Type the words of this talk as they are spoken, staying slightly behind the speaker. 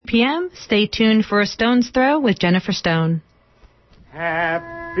p.m. Stay tuned for a Stone's Throw with Jennifer Stone.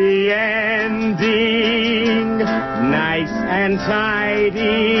 Happy ending, nice and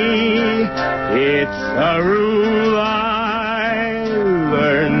tidy. It's a rule I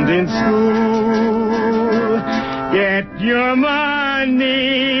learned in school. Get your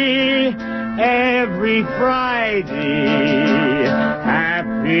money every Friday.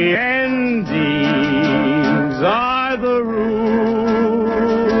 Happy endings are the rule.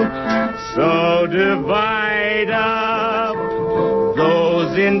 So divide up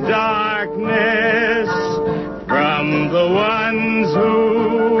those in darkness from the ones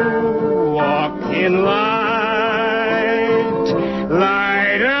who walk in light.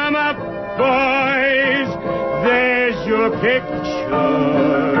 Light 'em up, boys, there's your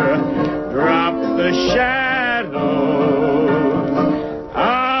picture. Drop the shadows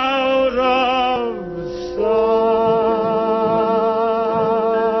out of sight.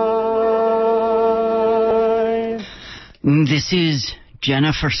 This is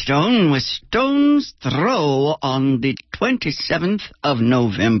Jennifer Stone with Stone's Throw on the 27th of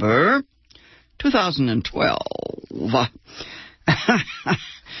November, 2012.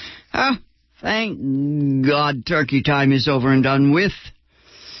 Oh, thank God turkey time is over and done with.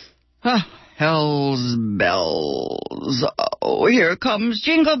 Hell's bells. Oh, here comes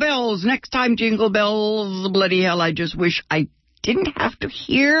Jingle Bells. Next time, Jingle Bells. Bloody hell, I just wish I didn't have to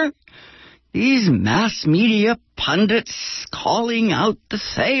hear these mass media pundits calling out the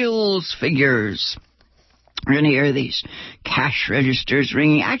sales figures. We're going to hear these cash registers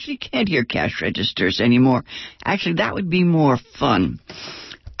ringing. Actually, can't hear cash registers anymore. Actually, that would be more fun.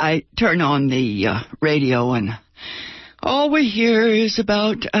 I turn on the radio and all we hear is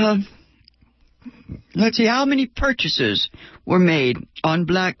about, let's see, how many purchases were made on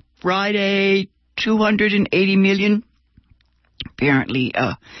Black Friday? 280 million. Apparently,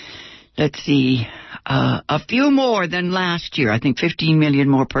 let's see, a few more than last year. I think 15 million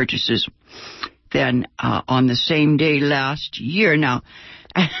more purchases than on the same day last year. Now,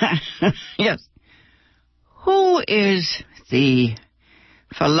 yes, who is the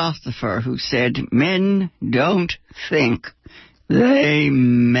philosopher who said men don't think, they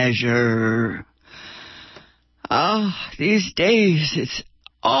measure? These days it's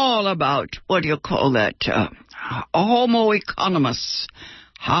all about, what do you call that, homo economos,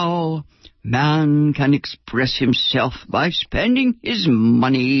 how man can express himself by spending his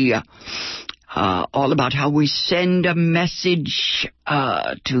money. All about how we send a message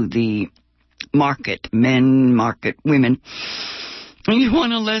to the market men, market women. You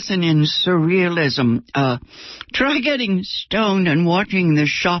want a lesson in surrealism? Try getting stoned and watching the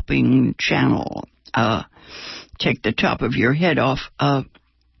shopping channel. Take the top of your head off.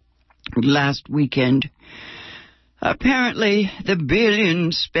 Last weekend, apparently the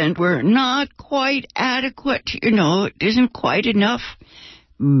billions spent were not quite adequate. You know, it isn't quite enough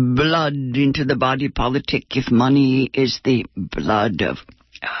blood into the body politic if money is the blood of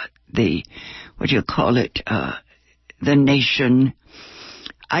the, what do you call it, the nation.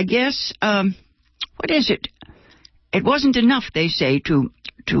 I guess, what is it? It wasn't enough, they say, to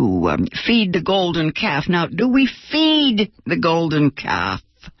feed the golden calf. Now, do we feed the golden calf?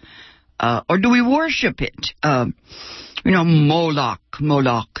 Or do we worship it? Moloch,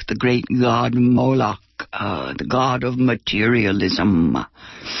 the great god Moloch, the god of materialism.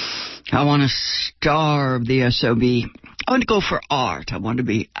 I want to starve the SOB. I want to go for art. I want to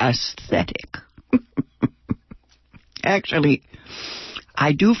be aesthetic. Actually,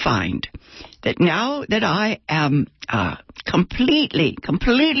 I do find that now that I am completely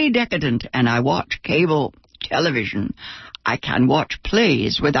decadent and I watch cable television, I can watch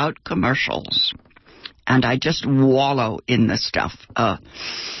plays without commercials. And I just wallow in the stuff.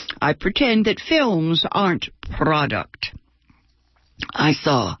 I pretend that films aren't product. I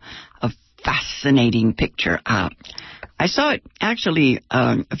saw a fascinating picture. I saw it actually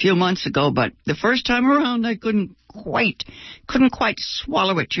a few months ago, but the first time around I couldn't quite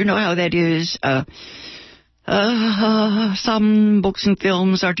swallow it. You know how that is. Some books and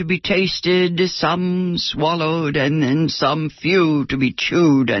films are to be tasted, some swallowed, and then some few to be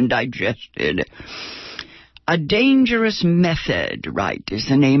chewed and digested. A Dangerous Method, right, is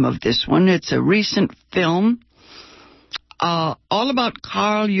the name of this one. It's a recent film all about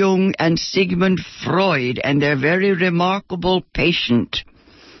Carl Jung and Sigmund Freud and their very remarkable patient.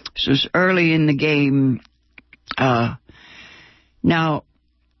 This was early in the game. Now,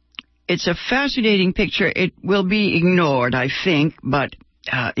 it's a fascinating picture. It will be ignored, I think, but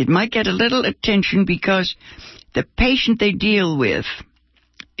it might get a little attention because the patient they deal with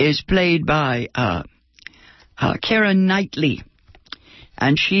is played by Keira Knightley.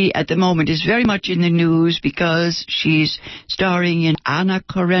 And she, at the moment, is very much in the news because she's starring in Anna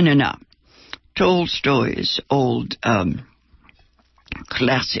Karenina, Tolstoy's old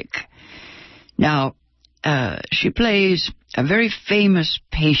classic. Now, she plays a very famous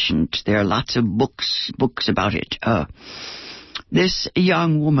patient. There are lots of books about it. This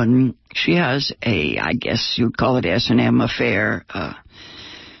young woman, she has I guess you'd call it S&M affair.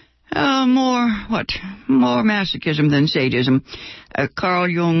 More masochism than sadism. Carl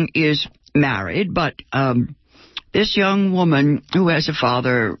Jung is married, but this young woman who has a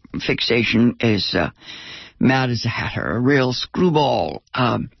father fixation is mad as a hatter, a real screwball.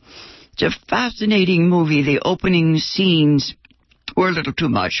 It's a fascinating movie. The opening scenes were a little too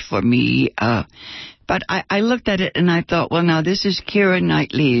much for me, but I looked at it and I thought, well, now this is Keira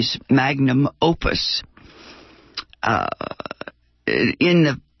Knightley's magnum opus. In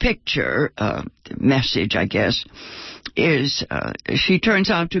the picture, the message, I guess, is she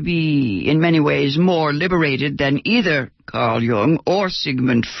turns out to be, in many ways, more liberated than either Carl Jung or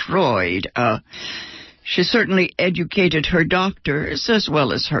Sigmund Freud. She certainly educated her doctors as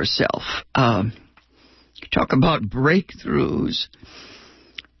well as herself. Talk about breakthroughs.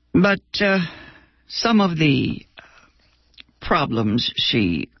 But some of the problems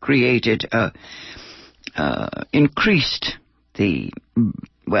she created increased the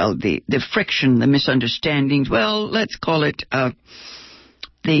friction, the misunderstandings. Well, let's call it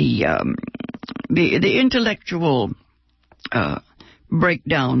the intellectual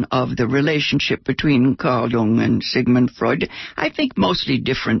breakdown of the relationship between Carl Jung and Sigmund Freud. I think mostly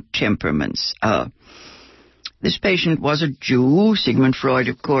different temperaments. This patient was a Jew. Sigmund Freud,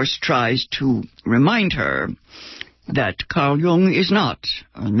 of course, tries to remind her that Carl Jung is not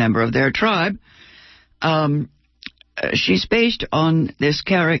a member of their tribe. She's based on this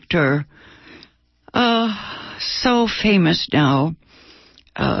character, so famous now,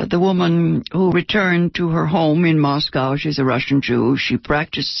 the woman who returned to her home in Moscow. She's a Russian Jew. She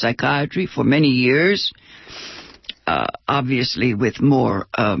practiced psychiatry for many years, obviously with more,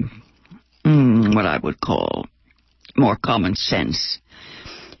 what I would call more common sense.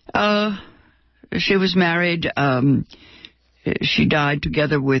 She was married. She died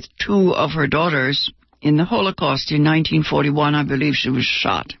together with two of her daughters in the Holocaust in 1941. I believe she was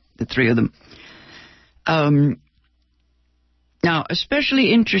shot, the three of them. Now,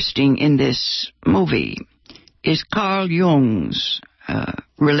 especially interesting in this movie is Carl Jung's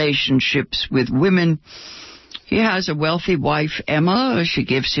relationships with women. He has a wealthy wife, Emma. She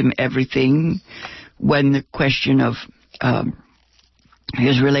gives him everything. When the question of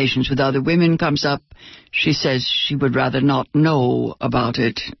his relations with other women comes up, she says she would rather not know about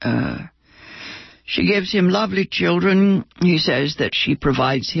it. She gives him lovely children. He says that she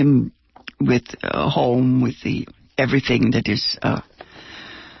provides him with a home, with everything that is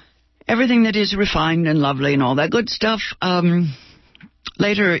refined and lovely and all that good stuff.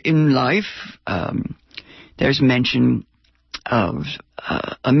 Later in life, there's mention of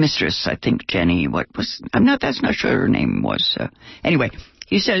a mistress, I think Jenny. That's not sure her name was. Anyway,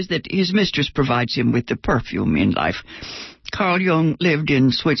 he says that his mistress provides him with the perfume in life. Carl Jung lived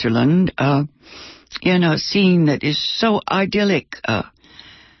in Switzerland, in a scene that is so idyllic.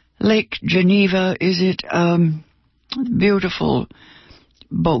 Lake Geneva, is it? Beautiful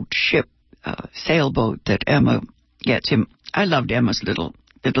sailboat that Emma gets him. I loved Emma's little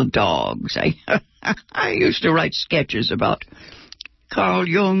dogs. I used to write sketches about Carl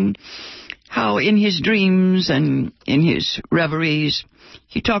Jung, how in his dreams and in his reveries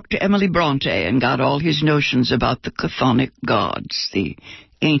he talked to Emily Bronte and got all his notions about the chthonic gods, the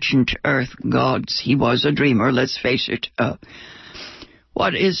ancient earth gods. He was a dreamer, let's face it.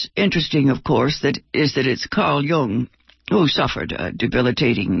 What is interesting, of course, is that it's Carl Jung who suffered a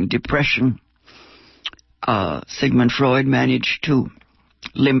debilitating depression. Sigmund Freud managed to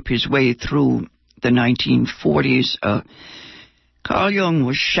limp his way through the 1940s. Carl Jung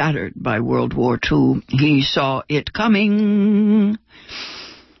was shattered by World War II. He saw it coming.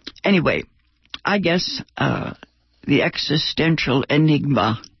 Anyway, I guess the existential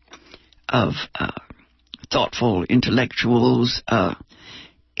enigma of thoughtful intellectuals,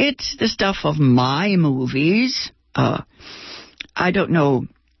 it's the stuff of my movies. I don't know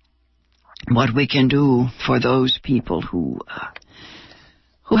what we can do for those people who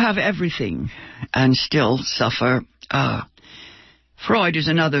have everything and still suffer. Freud is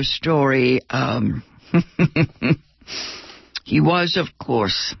another story. He was, of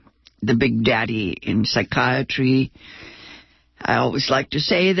course, the big daddy in psychiatry. I always like to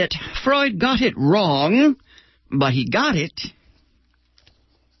say that Freud got it wrong, but he got it.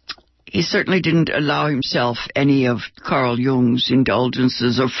 he certainly didn't allow himself any of Carl Jung's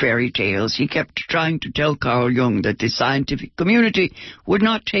indulgences or fairy tales. He kept trying to tell Carl Jung that the scientific community would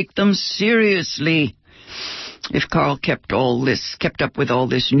not take them seriously if Carl kept up with all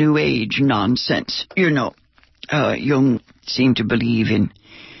this New Age nonsense. Jung seemed to believe in,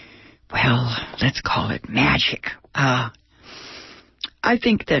 well, let's call it magic. I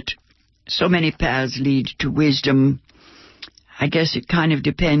think that so many paths lead to wisdom. I guess it kind of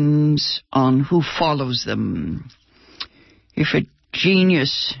depends on who follows them. If a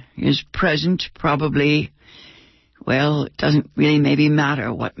genius is present, probably, well, it doesn't really maybe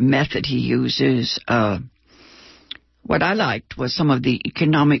matter what method he uses. What I liked was some of the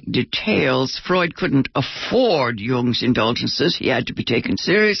economic details. Freud couldn't afford Jung's indulgences. He had to be taken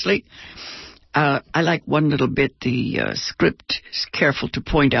seriously. I like one little bit. The script is careful to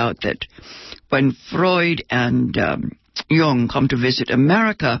point out that when Freud and Jung come to visit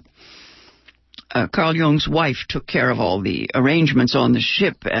America, Carl Jung's wife took care of all the arrangements on the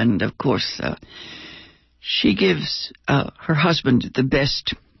ship, and of course she gives her husband the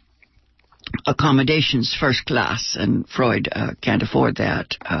best accommodations, first class, and Freud can't afford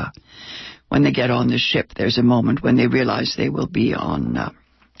that. When they get on the ship, there's a moment when they realize they will be on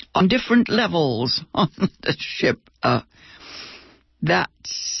different levels on the ship.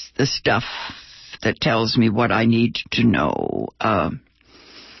 That's the stuff that tells me what I need to know.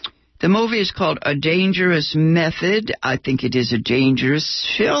 The movie is called A Dangerous Method. I think it is a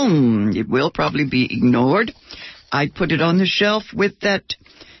dangerous film. It will probably be ignored. I'd put it on the shelf with that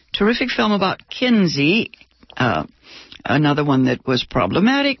terrific film about Kinsey, another one that was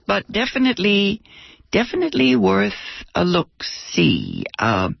problematic, but definitely worth a look-see.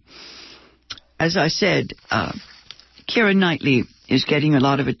 As I said, Keira Knightley is getting a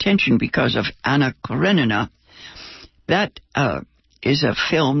lot of attention because of Anna Karenina. That is a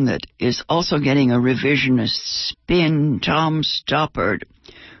film that is also getting a revisionist spin. Tom Stoppard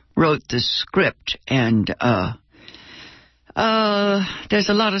wrote the script, and there's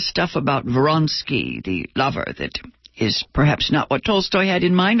a lot of stuff about Vronsky, the lover, that is perhaps not what Tolstoy had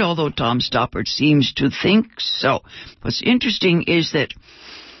in mind, although Tom Stoppard seems to think so. What's interesting is that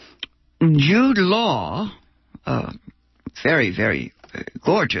Jude Law, very, very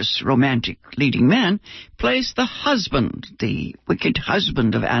gorgeous, romantic leading man, plays the husband, the wicked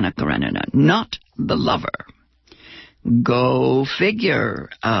husband of Anna Karenina, not the lover. Go figure.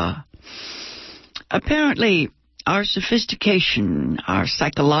 Apparently, our sophistication, our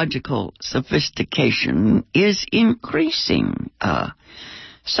psychological sophistication is increasing.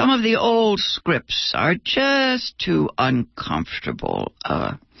 Some of the old scripts are just too uncomfortable.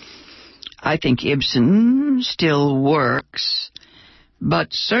 I think Ibsen still works, but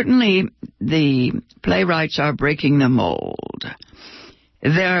certainly the playwrights are breaking the mold.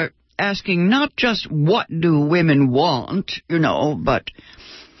 They're asking not just what do women want, but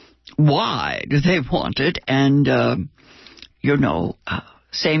why do they want it? And,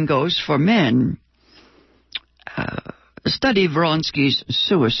 same goes for men. Study Vronsky's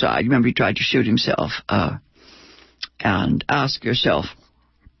suicide. Remember, he tried to shoot himself. And ask yourself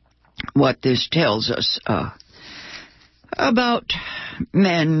what this tells us about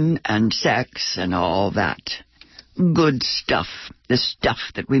men and sex and all that good stuff, the stuff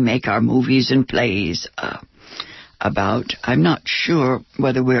that we make our movies and plays about. I'm not sure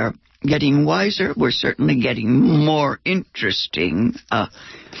whether we're getting wiser. We're certainly getting more interesting.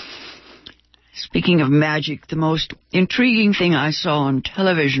 Speaking of magic, the most intriguing thing I saw on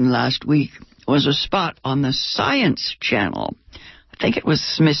television last week was a spot on the Science Channel. I think it was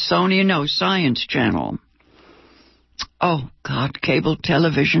Smithsonian, Science Channel. Oh, God, cable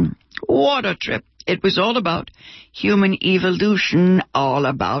television. What a trip. It was all about human evolution, all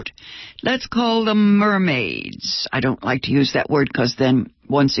about, let's call them mermaids. I don't like to use that word because then,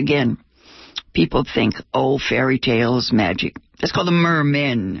 once again, people think, fairy tales, magic. Let's call them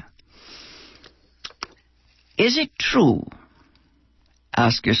mermen. Is it true?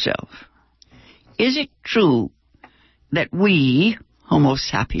 Ask yourself. Is it true that we, Homo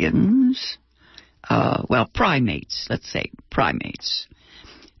sapiens, primates, let's say, primates,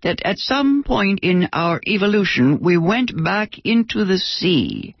 that at some point in our evolution we went back into the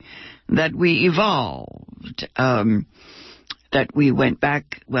sea, that we evolved, that we went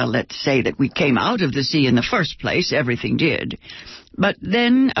back, let's say that we came out of the sea in the first place, everything did, but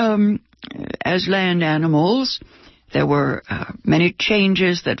then as land animals, there were many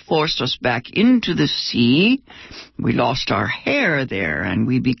changes that forced us back into the sea. We lost our hair there, and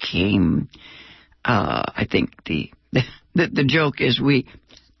we became, I think the joke is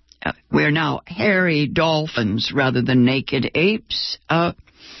we're now hairy dolphins rather than naked apes.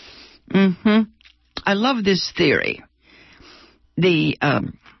 I love this theory. The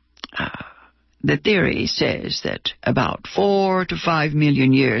theory says that about 4 to 5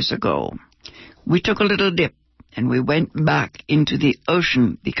 million years ago, we took a little dip and we went back into the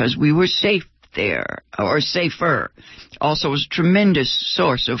ocean because we were safe there, or safer. Also, it was a tremendous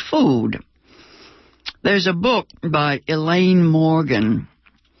source of food. There's a book by Elaine Morgan.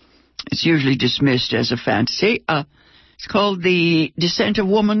 It's usually dismissed as a fantasy. It's called The Descent of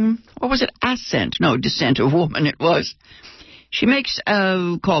Woman. Or was it Ascent? No, Descent of Woman it was. She makes,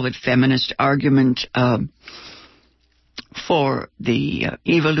 call it feminist argument for the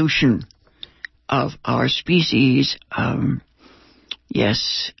evolution of our species.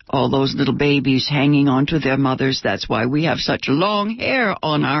 Yes, all those little babies hanging onto their mothers. That's why we have such long hair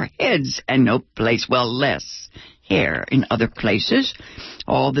on our heads and no place, well, less hair in other places.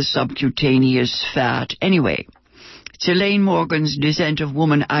 All the subcutaneous fat. Anyway, it's Elaine Morgan's Descent of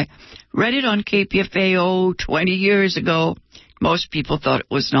Woman. I read it on KPFA 20 years ago. Most people thought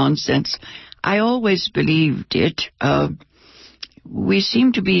it was nonsense. I always believed it. We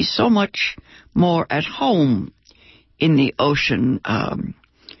seem to be so much more at home in the ocean.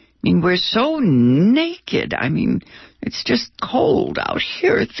 We're so naked. It's just cold out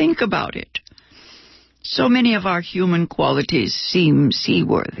here. Think about it. So many of our human qualities seem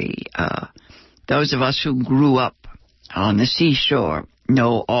seaworthy. Those of us who grew up on the seashore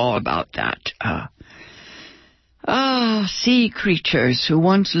know all about that. Sea creatures who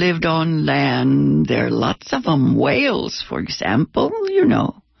once lived on land. There are lots of them. Whales, for example,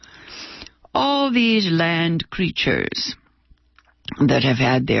 All these land creatures that have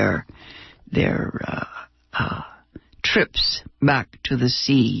had their trips back to the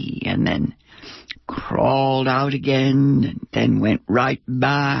sea and then crawled out again and then went right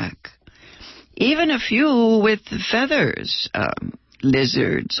back. Even a few with feathers,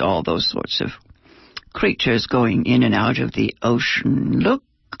 lizards, all those sorts of creatures going in and out of the ocean. Look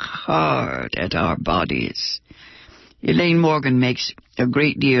hard at our bodies. Elaine Morgan makes a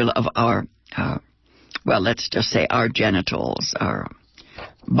great deal of our, let's just say our genitals, our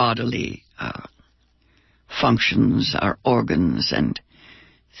bodily functions, our organs, and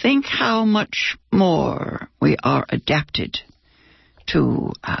think how much more we are adapted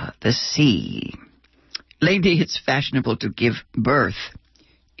to the sea. Lately, it's fashionable to give birth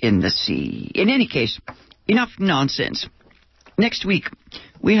in the sea. In any case, enough nonsense. Next week,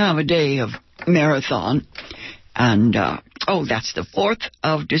 we have a day of marathon, and, that's the 4th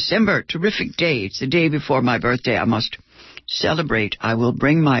of December. Terrific day. It's the day before my birthday. I must celebrate. I will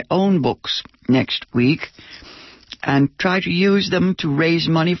bring my own books next week and try to use them to raise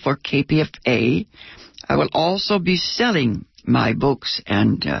money for KPFA. I will also be selling my books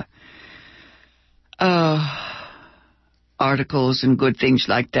and articles and good things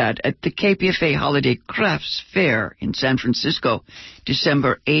like that at the KPFA Holiday Crafts Fair in San Francisco,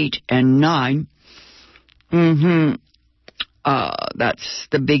 December 8 and 9. That's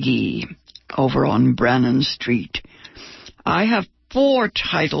the biggie over on Brannan Street. I have 4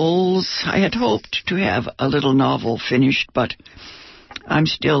 titles. I had hoped to have a little novel finished, but I'm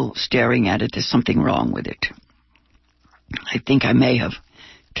still staring at it. There's something wrong with it. I think I may have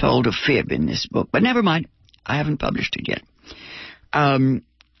told a fib in this book, but never mind. I haven't published it yet. The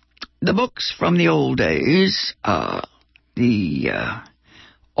books from the old days, the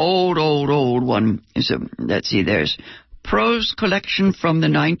old one is there's prose collection from the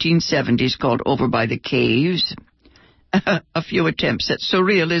 1970s called Over by the Caves, a few attempts at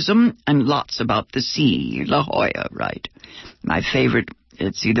surrealism, and lots about the sea, La Jolla, right? My favorite,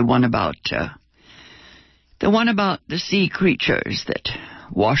 the one about the sea creatures that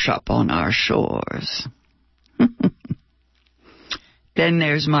wash up on our shores. Then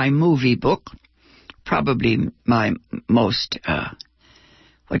there's my movie book, probably my most,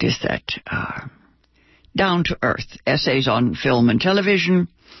 down-to-earth essays on film and television.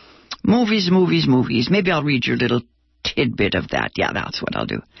 Movies. Maybe I'll read you a little tidbit of that. Yeah, that's what I'll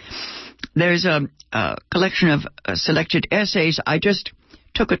do. There's a collection of selected essays. I just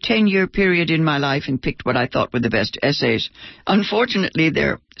took a 10-year period in my life and picked what I thought were the best essays. Unfortunately,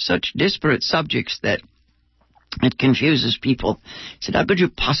 they're such disparate subjects that it confuses people. I said, how could you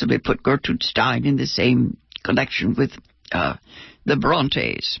possibly put Gertrude Stein in the same collection with the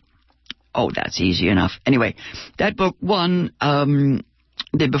Brontes? Oh, that's easy enough. Anyway, that book won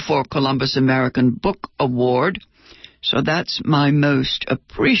the Before Columbus American Book Award. So that's my most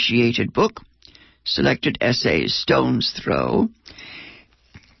appreciated book. Selected Essays, Stone's Throw.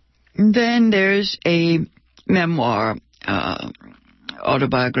 And then there's a memoir,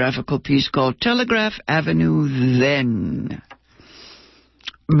 autobiographical piece called Telegraph Avenue Then.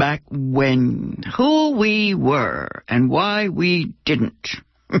 back when, who we were and why we didn't.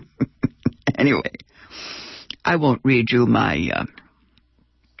 Anyway, I won't read you my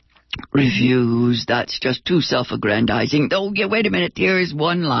reviews. That's just too self-aggrandizing. Oh, yeah, wait a minute. Here is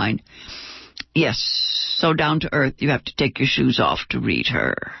one line. Yes, so down to earth, you have to take your shoes off to read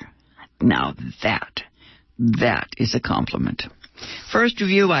her. Now that is a compliment. First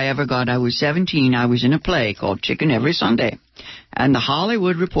review I ever got, I was 17. I was in a play called Chicken Every Sunday. And the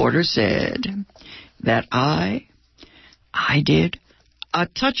Hollywood Reporter said that I did a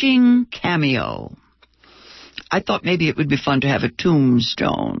touching cameo. I thought maybe it would be fun to have a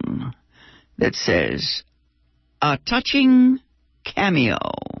tombstone that says, a touching cameo.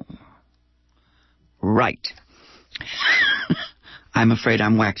 Right. I'm afraid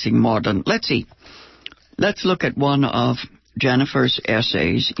I'm waxing maudlin. Let's see. Let's look at one of Jennifer's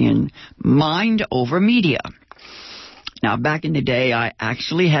essays in Mind Over Media. Now, back in the day, I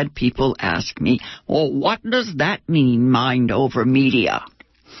actually had people ask me, well, what does that mean, mind over media?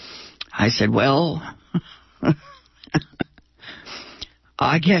 I said, well,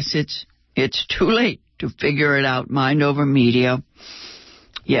 I guess it's too late to figure it out, mind over media.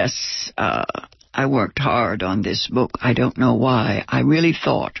 Yes, I worked hard on this book. I don't know why. I really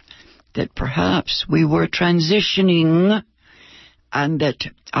thought that perhaps we were transitioning and that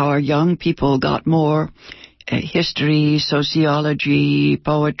our young people got more history, sociology,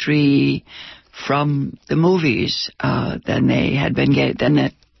 poetry from the movies than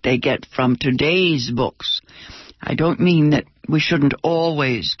they get from today's books. I don't mean that we shouldn't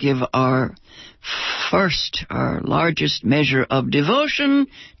always give our largest measure of devotion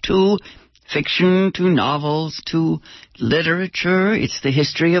to fiction, to novels, to literature. It's the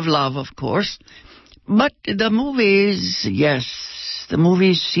history of love, of course. But the movies, yes, the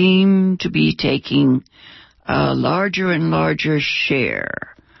movies seem to be taking a larger and larger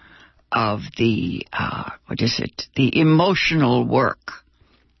share of the, the emotional work.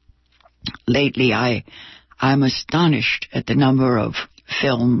 Lately, I'm astonished at the number of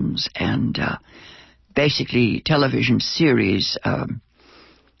films and basically television series,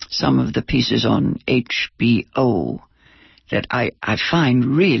 some of the pieces on HBO that I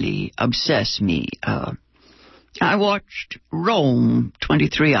find really obsess me. I watched Rome,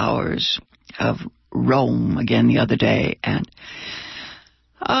 23 hours of Rome again the other day, and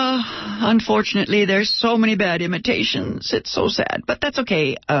unfortunately there's so many bad imitations. It's so sad, but that's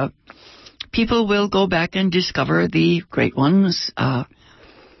okay. People will go back and discover the great ones.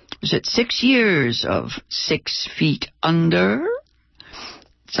 Was it 6 years of 6 Feet Under?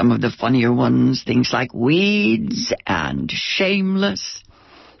 Some of the funnier ones, things like Weeds and Shameless.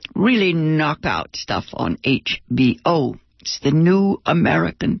 Really knockout stuff on HBO. It's the new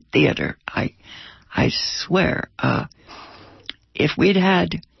American theater. I swear, if we'd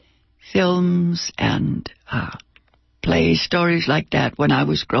had films and play stories like that when I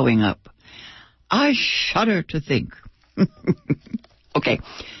was growing up, I shudder to think. Okay,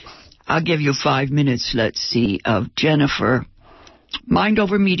 I'll give you 5 minutes, let's see, of Jennifer. Mind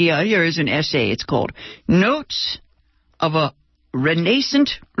Over Media. Here is an essay. It's called Notes of a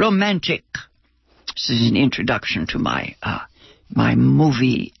Renaissance Romantic. This is an introduction to my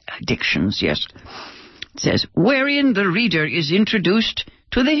movie addictions, yes. It says, wherein the reader is introduced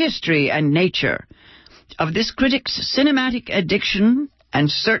to the history and nature of this critic's cinematic addiction and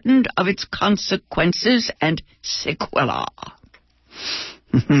certain of its consequences and sequela.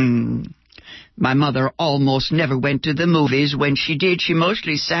 My mother almost never went to the movies. When she did, she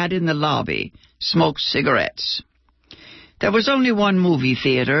mostly sat in the lobby, smoked cigarettes. There was only one movie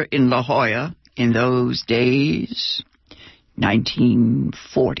theater in La Jolla in those days,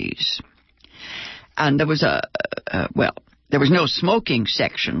 1940s. And there was there was no smoking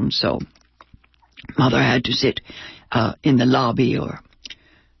section, so Mother had to sit in the lobby or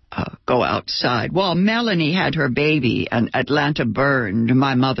go outside. While Melanie had her baby and Atlanta burned,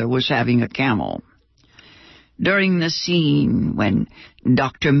 my mother was having a Camel. During the scene when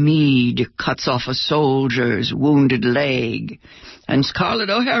Dr. Meade cuts off a soldier's wounded leg and Scarlett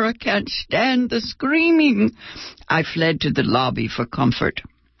O'Hara can't stand the screaming, I fled to the lobby for comfort.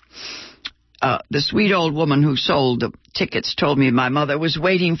 The sweet old woman who sold the tickets told me my mother was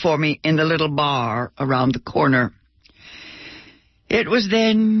waiting for me in the little bar around the corner. It was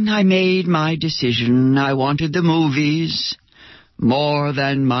then I made my decision. I wanted the movies more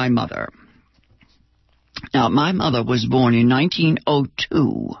than my mother. Now, my mother was born in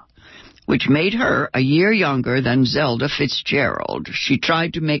 1902, which made her a year younger than Zelda Fitzgerald. She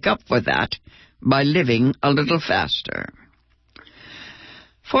tried to make up for that by living a little faster.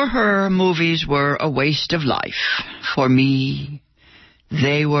 For her, movies were a waste of life. For me,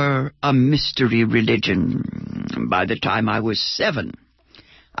 They were a mystery religion. By the time I was 7,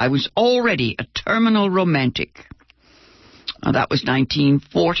 I was already a terminal romantic. That was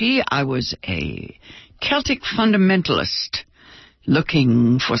 1940. I was a Celtic fundamentalist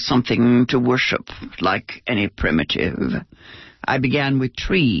looking for something to worship like any primitive. I began with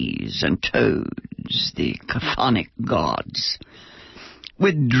trees and toads, the chthonic gods.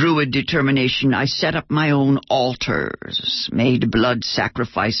 With druid determination, I set up my own altars, made blood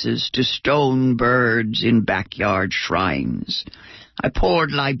sacrifices to stone birds in backyard shrines. I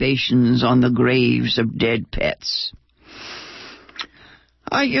poured libations on the graves of dead pets.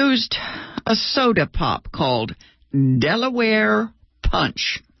 I used a soda pop called Delaware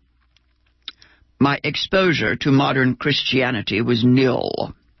Punch. My exposure to modern Christianity was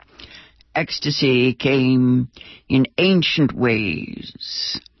nil. Ecstasy came in ancient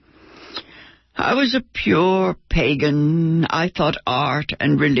ways. I was a pure pagan. I thought art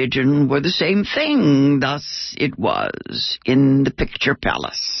and religion were the same thing. Thus it was in the picture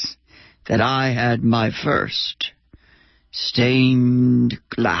palace that I had my first stained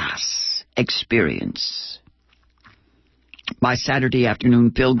glass experience. My Saturday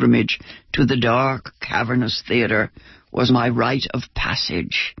afternoon pilgrimage to the dark, cavernous theater was my rite of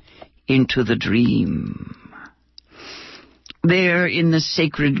passage into the dream. There, in the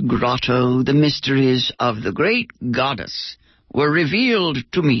sacred grotto, the mysteries of the great goddess were revealed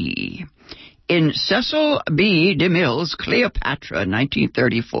to me in Cecil B. DeMille's Cleopatra,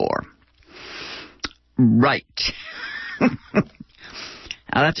 1934. Right.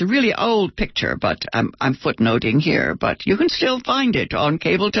 Now, that's a really old picture, but I'm footnoting here, but you can still find it on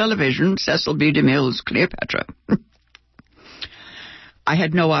cable television, Cecil B. DeMille's Cleopatra. I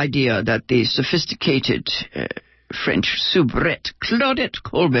had no idea that the sophisticated French soubrette Claudette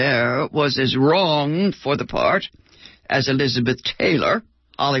Colbert was as wrong for the part as Elizabeth Taylor,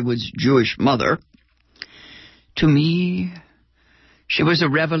 Hollywood's Jewish mother. To me, she was a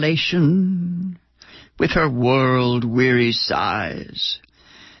revelation with her world-weary sighs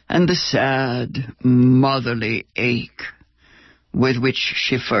and the sad, motherly ache with which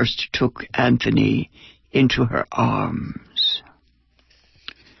she first took Anthony into her arms.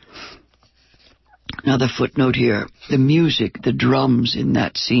 Another footnote here. The music, the drums in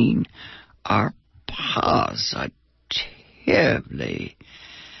that scene are positively...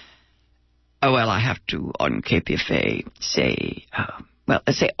 Oh, well, I have to, on KPFA, say,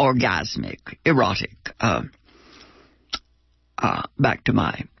 let's say orgasmic, erotic. Back to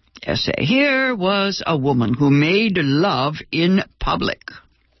my essay. Here was a woman who made love in public.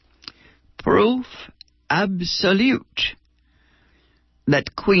 Proof absolute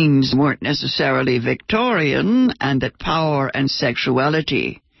that queens weren't necessarily Victorian and that power and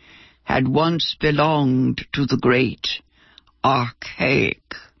sexuality had once belonged to the great archaic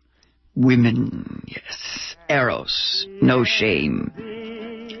women. Yes, Eros, no shame.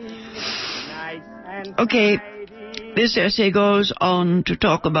 Okay, this essay goes on to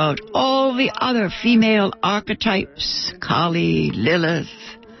talk about all the other female archetypes. Kali, Lilith.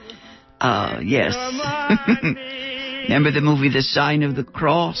 Yes. Remember the movie The Sign of the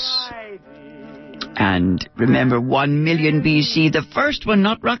Cross? And remember 1 million BC, the first one,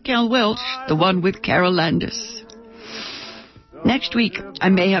 not Raquel Welch, the one with Carol Landis. Next week, I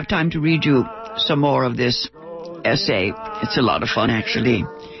may have time to read you some more of this essay. It's a lot of fun, actually,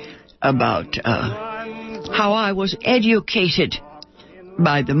 about how I was educated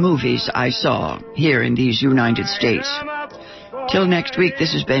by the movies I saw here in these United States. Till next week,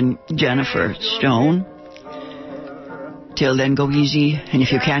 this has been Jennifer Stone. Till then, go easy, and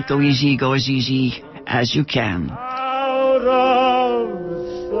if you can't go easy, go as easy as you can. Out of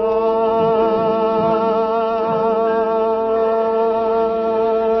sight.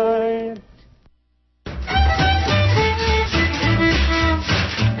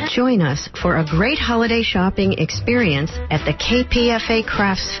 Join us for a great holiday shopping experience at the KPFA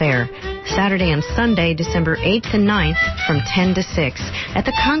Crafts Fair, Saturday and Sunday, December 8th and 9th from 10 to 6 at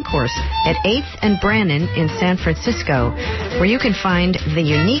the Concourse at 8th and Brannan in San Francisco, where you can find the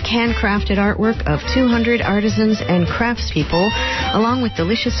unique handcrafted artwork of 200 artisans and craftspeople, along with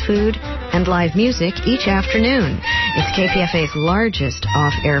delicious food and live music each afternoon. It's KPFA's largest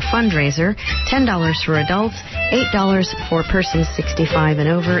off-air fundraiser, $10 for adults, $8 for persons 65 and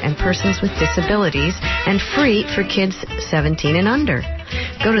over and persons with disabilities, and free for kids 17 and under.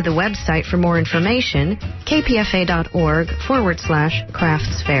 Go to the website for more information,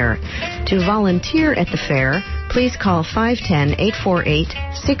 kpfa.org/crafts fair. To volunteer at the fair, please call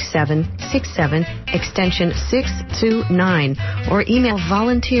 510-848-6767, extension 629, or email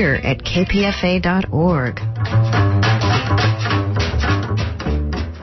volunteer@kpfa.org.